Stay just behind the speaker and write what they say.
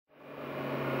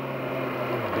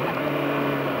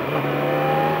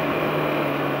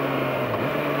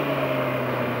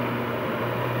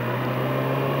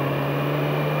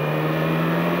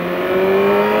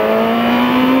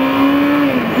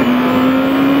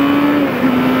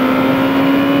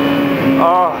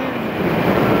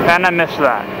and I missed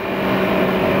that.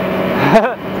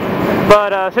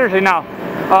 But seriously, no.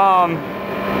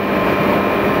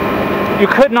 You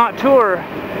could not tour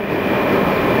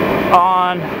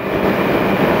on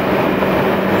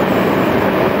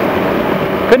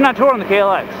the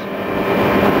KLX,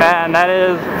 and that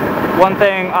is one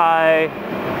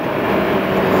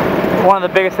of the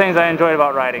biggest things I enjoyed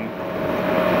about riding.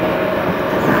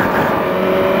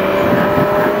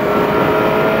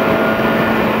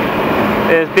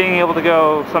 Is being able to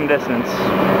go some distance.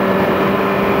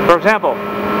 For example,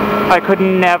 I could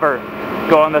never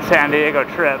go on the San Diego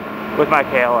trip with my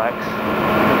KLX.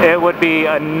 It would be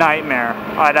a nightmare.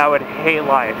 I would hate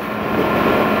life.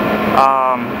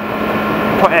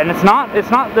 And it's not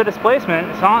the displacement.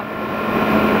 It's not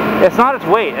its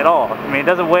weight at all. I mean, it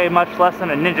doesn't weigh much less than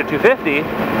a Ninja 250,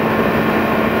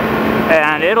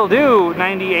 and it'll do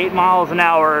 98 miles an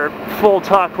hour full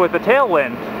tuck with the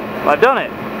tailwind. I've done it.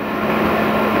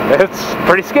 It's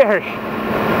pretty scary.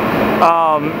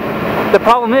 The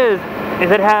problem is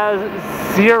it has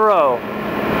zero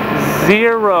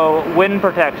wind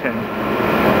protection.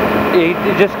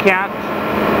 It just can't.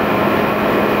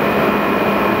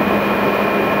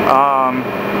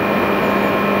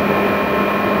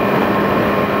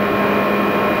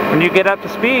 When you get up to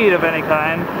speed of any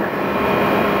kind,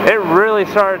 it really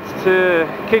starts to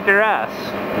kick your ass.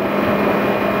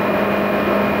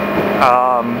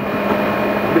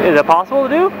 Is it possible to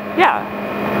do? Yeah.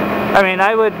 I mean,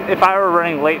 I would, if I were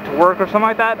running late to work or something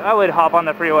like that, I would hop on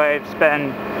the freeway,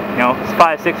 spend,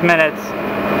 5-6 minutes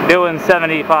doing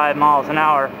 75 miles an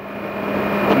hour.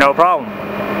 No problem.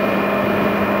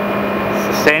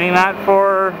 Sustaining that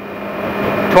for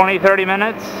 20-30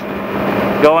 minutes,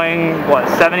 going,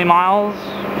 70 miles,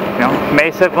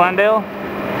 Mesa, Glendale.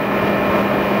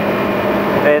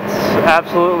 It's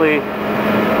absolutely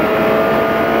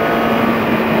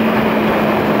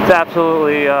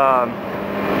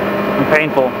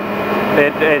painful.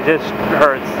 It just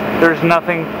hurts. There's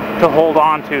nothing to hold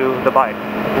on to the bike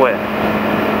with.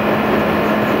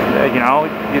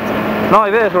 It's not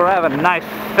like this where I have a nice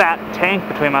fat tank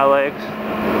between my legs.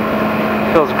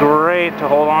 It feels great to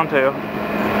hold on to,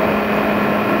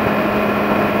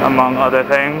 among other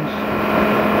things.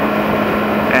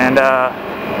 And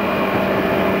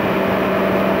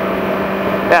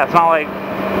yeah, it's not like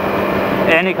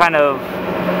any kind of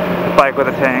bike with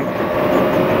a tank.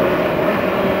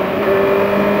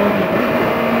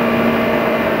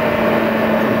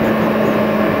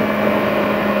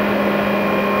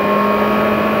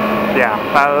 Yeah,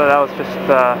 that was just,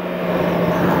 I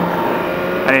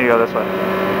need to go this way.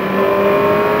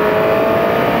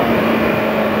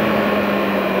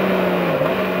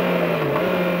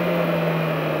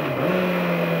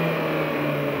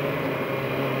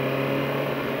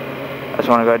 I just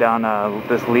want to go down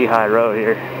this Lehigh Road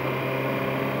here.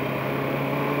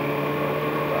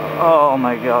 Oh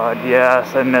my god,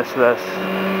 yes, I missed this.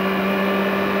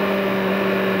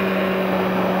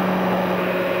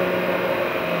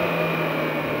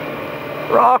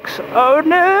 Rocks, oh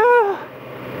no!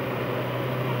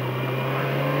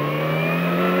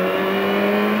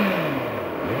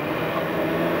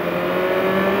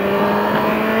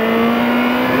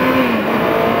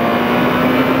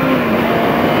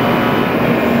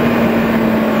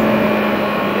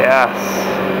 Yes.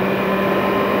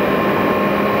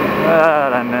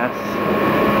 That I missed.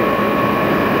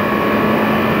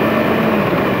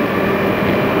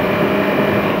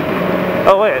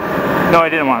 Oh wait, no, I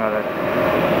didn't want to go there.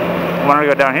 I wanted to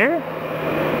go down here?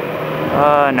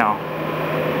 No.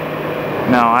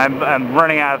 No, I'm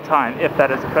running out of time, if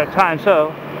that is the correct time,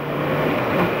 so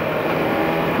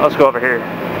let's go over here.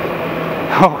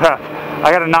 Oh crap,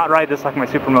 I gotta not ride this like my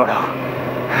supermoto.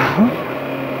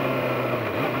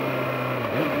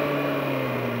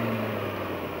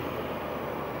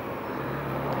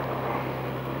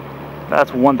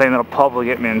 That's one thing that'll probably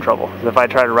get me in trouble, is if I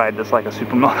try to ride this like a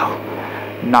supermoto.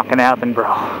 Not gonna happen, bro.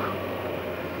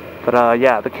 But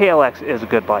yeah, the KLX is a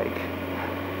good bike.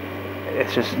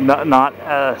 It's just not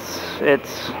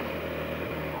it's,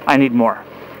 I need more.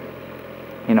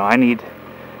 I need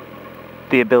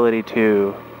the ability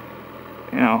to,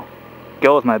 go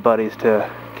with my buddies to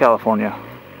California.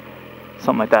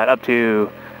 Something like that, up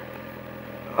to,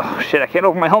 oh shit, I can't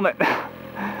open my helmet.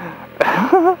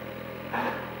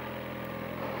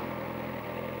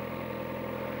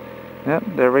 Yep,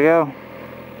 there we go.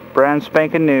 Brand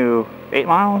spanking new. 8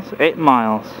 miles? 8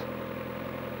 miles.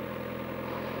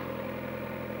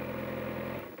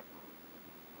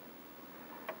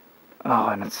 Oh,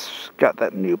 and it's got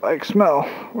that new bike smell.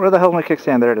 Where the hell is my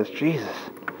kickstand? There it is. Jesus.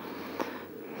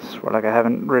 I swear like I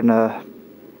haven't ridden a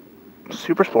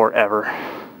Super Sport ever.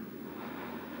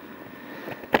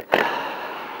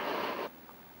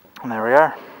 And there we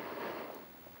are.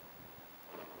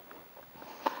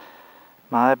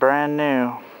 My brand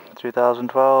new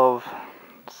 2012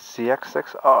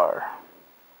 CX-6R.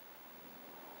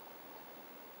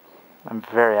 I'm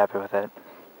very happy with it.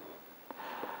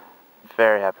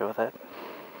 Very happy with it.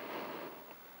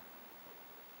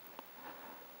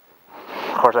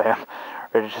 Of course I am.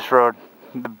 I just rode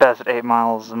the best 8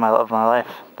 miles of my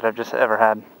life that I've just ever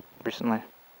had recently.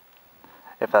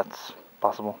 If that's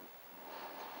possible.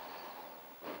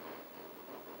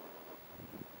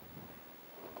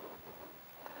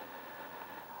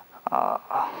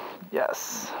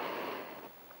 Yes.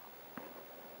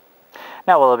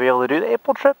 Now, will I be able to do the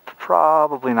April trip?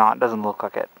 Probably not. Doesn't look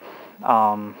like it.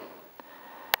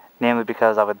 Namely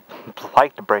because I would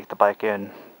like to break the bike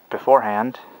in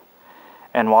beforehand.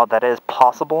 And while that is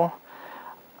possible,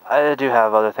 I do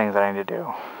have other things that I need to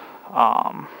do.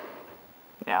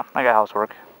 Yeah, I got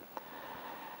housework.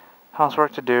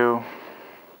 Housework to do.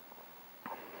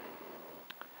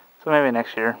 So maybe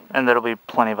next year. And there'll be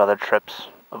plenty of other trips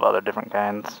of other different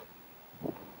kinds.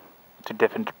 To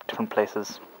different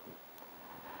places.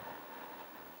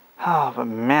 Oh, but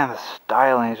man, the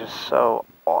styling is just so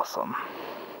awesome.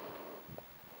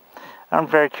 I don't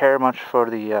very care much for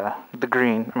the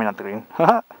green. I mean, not the green.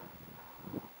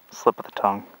 Slip of the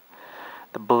tongue.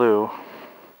 The blue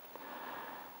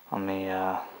on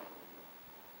the,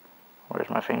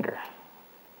 where's my finger?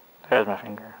 There's my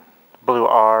finger. Blue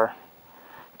R.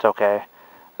 It's okay.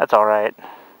 That's alright.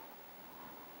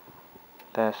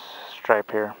 This stripe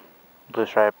here. Blue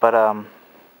stripe. But,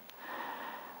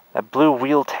 that blue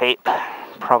wheel tape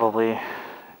probably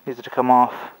needs to come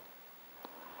off.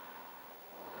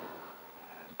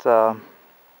 It's, I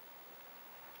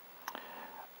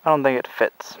don't think it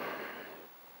fits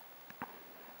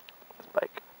this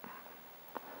bike.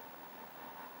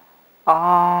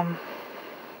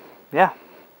 Yeah.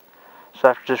 So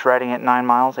after just riding it 9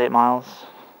 miles, 8 miles,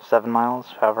 7 miles,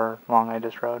 however long I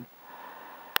just rode,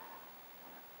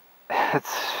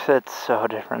 it's so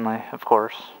differently, of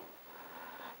course,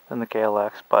 than the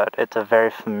KLX, but it's a very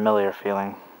familiar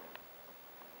feeling.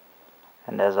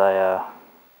 And as I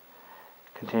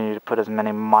continue to put as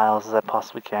many miles as I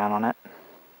possibly can on it,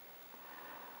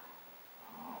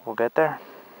 we'll get there.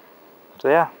 So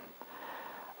yeah,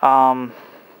 I'll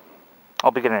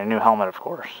be getting a new helmet, of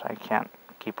course. I can't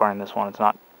keep wearing this one. It's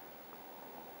not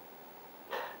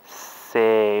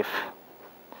safe.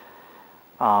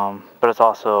 But it's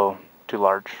also too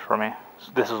large for me.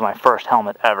 So this was my first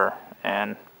helmet ever,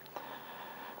 and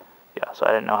yeah, so I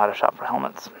didn't know how to shop for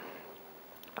helmets.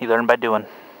 You learn by doing.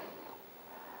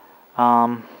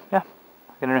 Yeah, get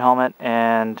a new helmet,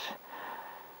 and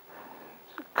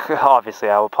obviously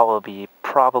I will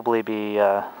probably be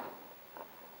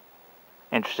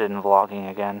interested in vlogging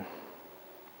again.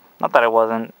 Not that I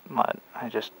wasn't, but I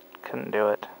just couldn't do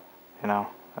it. You know,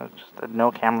 I just had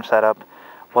no camera setup.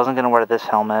 Wasn't gonna wear this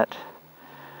helmet,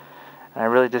 and I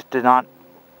really just did not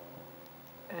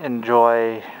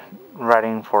enjoy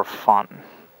riding for fun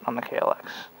on the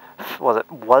KLX.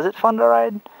 Was it fun to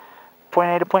ride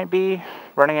point A to point B,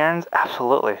 running errands?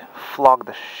 Absolutely. Flogged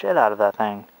the shit out of that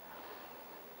thing.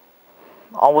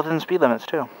 All within speed limits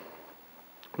too.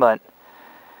 But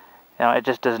you know, it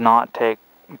just does not take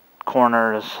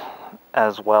corners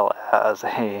as well as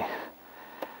a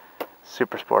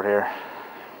Super Sport here.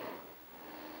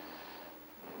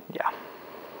 Yeah.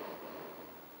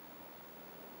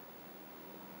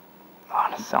 Oh,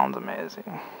 this sounds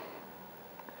amazing.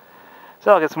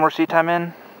 So I'll get some more seat time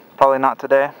in. Probably not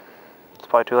today. It's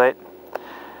probably too late.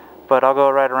 But I'll go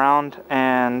right around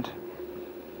and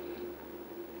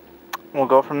we'll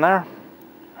go from there.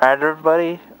 Alright,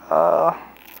 everybody.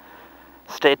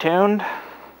 Stay tuned.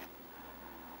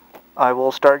 I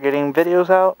will start getting videos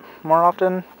out more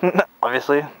often.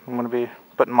 Obviously, I'm going to be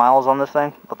putting miles on this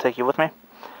thing. I'll take you with me.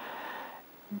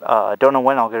 Don't know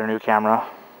when I'll get a new camera,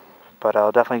 but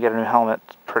I'll definitely get a new helmet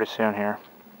pretty soon here.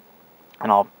 And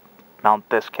I'll mount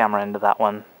this camera into that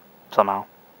one somehow.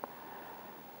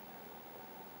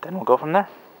 Then we'll go from there.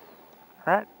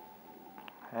 Alright.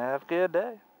 Have a good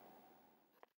day.